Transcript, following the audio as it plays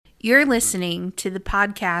You're listening to the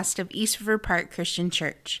podcast of East River Park Christian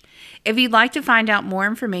Church. If you'd like to find out more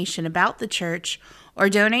information about the church or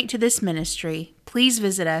donate to this ministry, please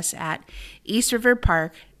visit us at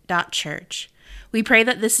eastriverpark.church. We pray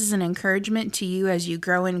that this is an encouragement to you as you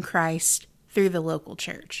grow in Christ through the local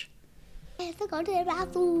church. I have to go to the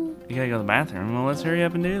bathroom. You gotta go to the bathroom? Well, let's hurry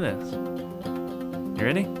up and do this. You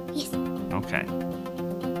ready? Yes. Okay.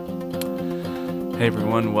 Hey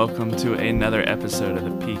everyone, welcome to another episode of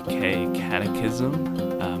the PK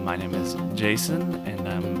Catechism. My name is Jason, and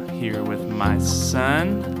I'm here with my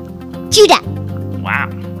son, Judah.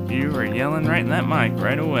 Wow, you were yelling right in that mic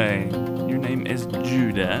right away. Your name is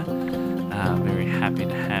Judah. Very happy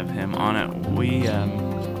to have him on it. We,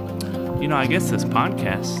 I guess this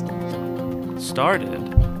podcast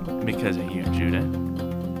started because of you, Judah.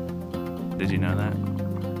 Did you know that?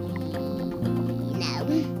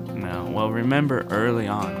 No. Well, remember early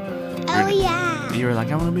on. Oh, yeah. You were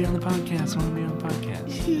like, I want to be on the podcast.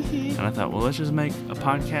 And I thought, well, let's just make a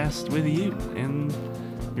podcast with you and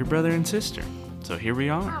your brother and sister. So here we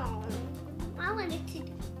are. Oh, I wanted to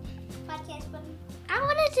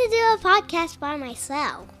do a podcast by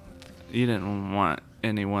myself. You didn't want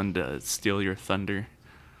anyone to steal your thunder.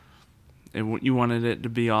 You wanted it to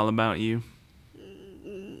be all about you.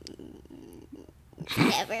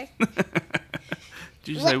 Whatever.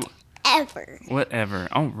 Did you say Whatever.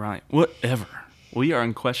 All right. Whatever. We are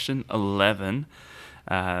in question 11.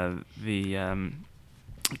 The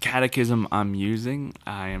catechism I'm using,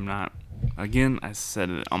 I am not, again, I said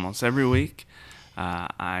it almost every week, I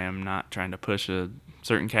am not trying to push a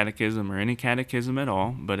certain catechism or any catechism at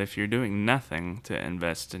all, but if you're doing nothing to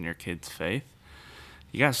invest in your kids' faith,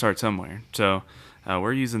 you got to start somewhere. So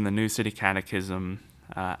we're using the New City Catechism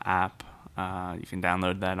app. You can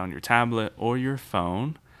download that on your tablet or your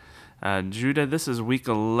phone. Judah, this is week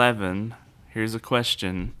 11. Here's a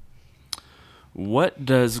question. What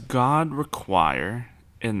does God require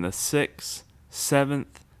in the 6th, 7th,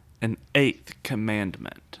 and 8th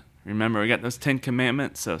commandment? Remember, we got those 10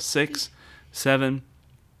 commandments, so 6, 7,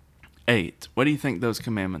 8. What do you think those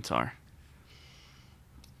commandments are?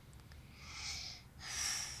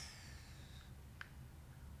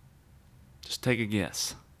 Just take a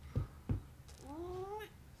guess.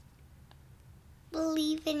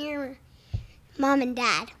 Believe in your mom and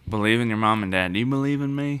dad. Believe in your mom and dad. Do you believe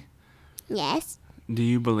in me? Yes. Do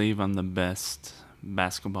you believe I'm the best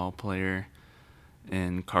basketball player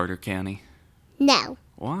in Carter County? No.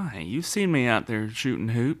 Why? You've seen me out there shooting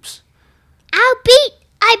hoops.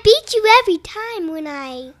 I beat you every time when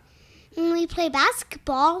we play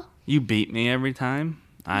basketball. You beat me every time?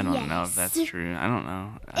 I don't know if Yes. that's true. I don't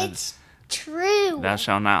know. It's true. Thou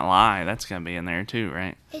shalt not lie. That's going to be in there too,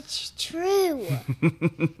 right? It's true.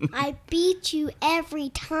 I beat you every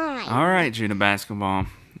time. All right, Judah Basketball.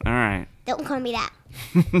 All right. Don't call me that.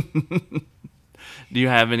 Do you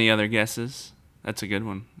have any other guesses? That's a good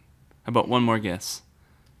one. How about one more guess?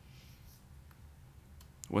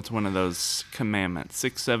 What's one of those commandments?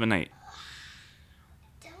 6, 7, 8.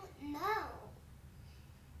 Don't know.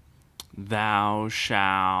 Thou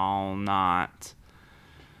shalt not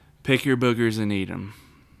pick your boogers and eat them.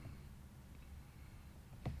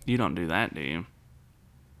 You don't do that, do you?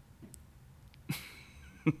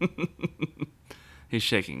 He's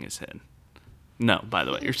shaking his head. No, by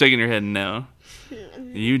the way. You're shaking your head no.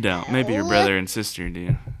 You don't. Maybe your brother and sister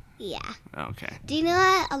do. Yeah. Okay. Do you know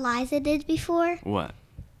what Eliza did before? What?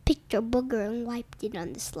 Picked her booger and wiped it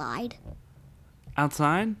on the slide.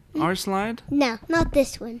 Outside? Our slide? No, not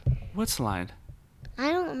this one. What slide?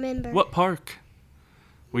 I don't remember. What park?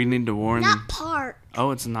 We need to warn... Not park. Oh,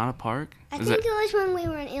 it's not a park? I think it was when we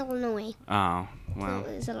were in Illinois. Oh, well.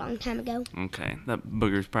 It was a long time ago. Okay, that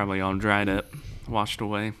booger's probably all dried up, washed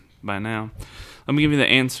away by now. Let me give you the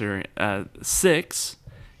answer. 6,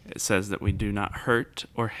 it says that we do not hurt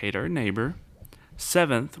or hate our neighbor.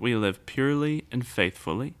 7th, we live purely and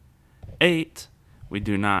faithfully. 8, we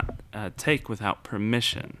do not take without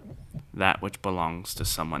permission that which belongs to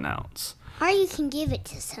someone else. Or you can give it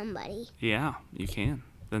to somebody. Yeah, you can.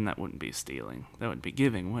 Then that wouldn't be stealing. That would be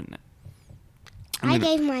giving, wouldn't it? I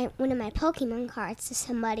gave one of my Pokemon cards to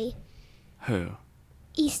somebody. Who?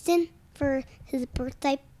 Easton, for his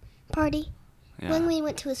birthday party. Yeah. When we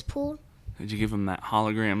went to his pool. Did you give him that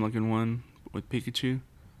hologram-looking one with Pikachu?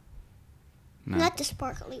 No. Not the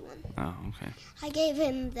sparkly one. Oh, okay. I gave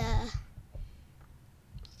him I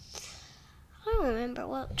don't remember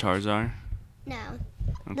what. Charizard? No.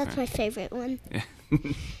 Okay. That's my favorite one.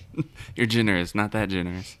 You're generous, not that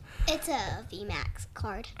generous. It's a VMAX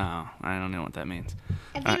card. Oh, I don't know what that means.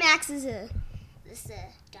 A VMAX is a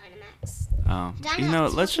Dynamax. Oh, Dynamax you know,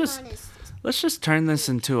 Pokemon is Let's just turn this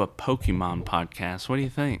into a Pokemon podcast. What do you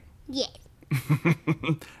think? Yeah.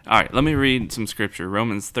 All right, let me read some scripture.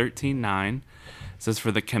 Romans 13:9 says,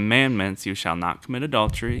 "For the commandments, you shall not commit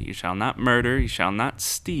adultery, you shall not murder, you shall not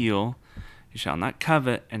steal, you shall not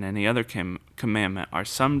covet, and any other commandment are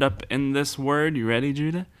summed up in this word." You ready,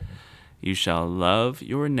 Judah? "You shall love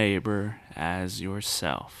your neighbor as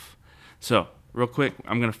yourself." So, real quick,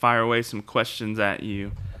 I'm going to fire away some questions at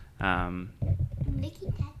you.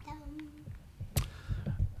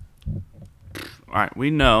 All right,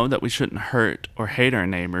 we know that we shouldn't hurt or hate our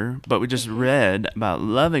neighbor, but we just read about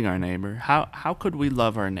loving our neighbor. How could we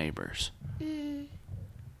love our neighbors?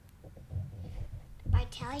 By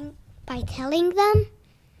telling them.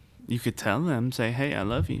 You could tell them, say, "Hey, I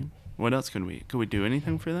love you." What else could we? Could we do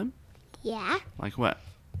anything for them? Yeah. Like what?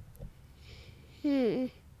 I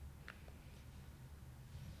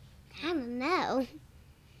don't know.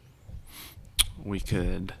 We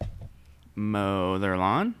could mow their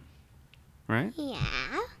lawn, right? Yeah.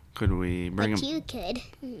 Could we bring But them? you could.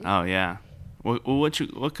 Oh yeah. What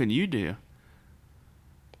could you do?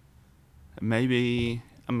 Maybe.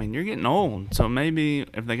 I mean, you're getting old, so maybe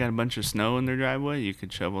if they got a bunch of snow in their driveway, you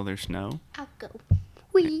could shovel their snow. I'll go.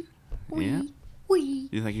 Wee. Yeah. Wee.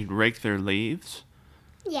 You think you'd rake their leaves?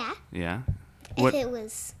 Yeah. Yeah. If it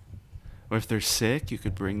was Or if they're sick, you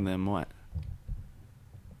could bring them what?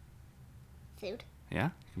 food. Yeah,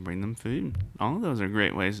 you can bring them food. All of those are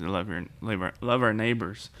great ways to love our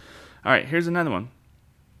neighbors. All right, here's another one.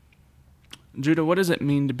 Judah, what does it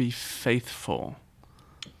mean to be faithful?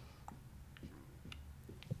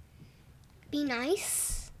 Be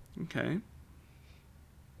nice. Okay.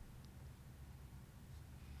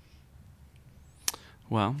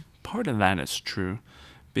 Well, part of that is true.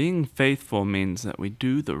 Being faithful means that we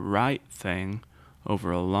do the right thing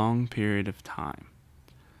over a long period of time.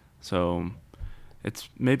 So it's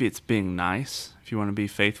being nice. If you want to be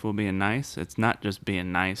faithful, being nice, it's not just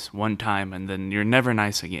being nice one time and then you're never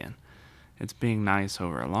nice again. It's being nice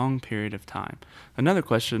over a long period of time. Another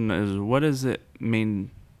question is, what does it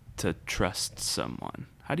mean to trust someone?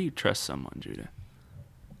 How do you trust someone, Judah?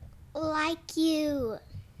 Like you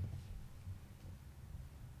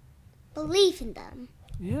believe in them.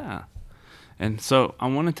 Yeah. And so I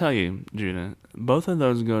want to tell you, Judah, both of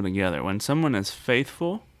those go together. When someone is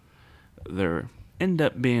faithful, they end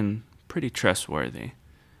up being pretty trustworthy,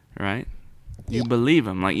 right? You believe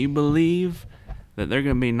them. Like, you believe that they're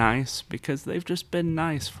going to be nice because they've just been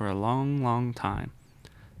nice for a long, long time.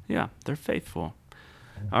 Yeah, they're faithful.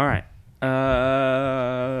 All right.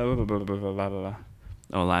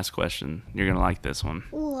 Last question. You're going to like this one.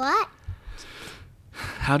 What?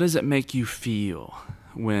 How does it make you feel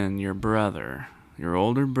when your brother, your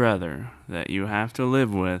older brother, that you have to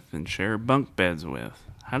live with and share bunk beds with,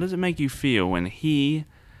 how does it make you feel when he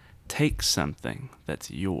takes something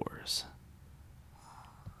that's yours?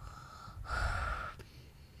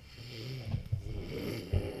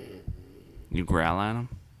 You growl at him?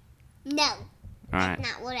 No. All right.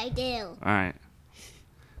 That's not what I do. All right.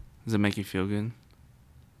 Does it make you feel good?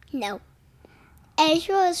 No.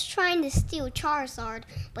 Ezra was trying to steal Charizard,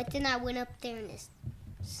 but then I went up there and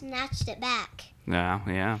snatched it back.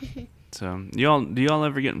 Yeah. So, do y'all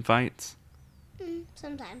ever get in fights?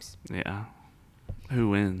 Sometimes. Yeah. Who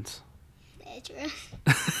wins? Ezra.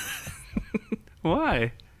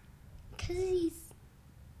 Why? Because he's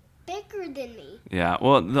bigger than me. Yeah,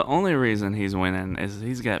 well, the only reason he's winning is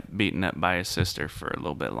he's got beaten up by his sister for a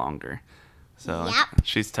little bit longer. So Yep.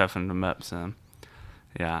 she's toughened him up some.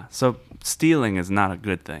 Yeah, so stealing is not a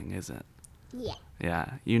good thing, is it? Yeah.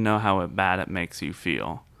 Yeah, you know how bad it makes you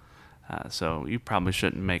feel. So you probably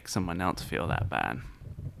shouldn't make someone else feel that bad.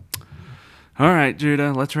 All right,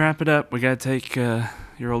 Judah, let's wrap it up. We got to take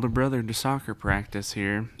your older brother to soccer practice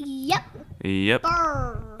here. Yep. Yep.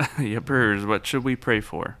 Brr. Yepers. What should we pray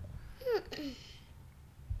for?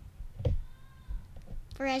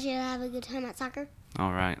 For Ezra to have a good time at soccer.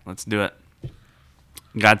 All right, let's do it.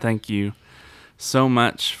 God, thank you so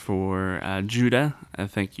much for Judah. I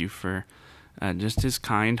thank you for just his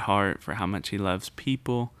kind heart, for how much he loves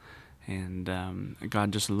people. And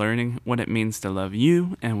God, just learning what it means to love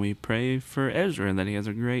you. And we pray for Ezra that he has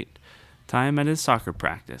a great time at his soccer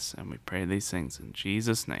practice. And we pray these things in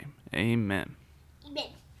Jesus' name. Amen. Amen.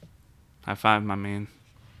 High five, my man.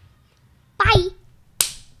 Bye.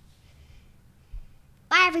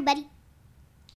 Bye, everybody.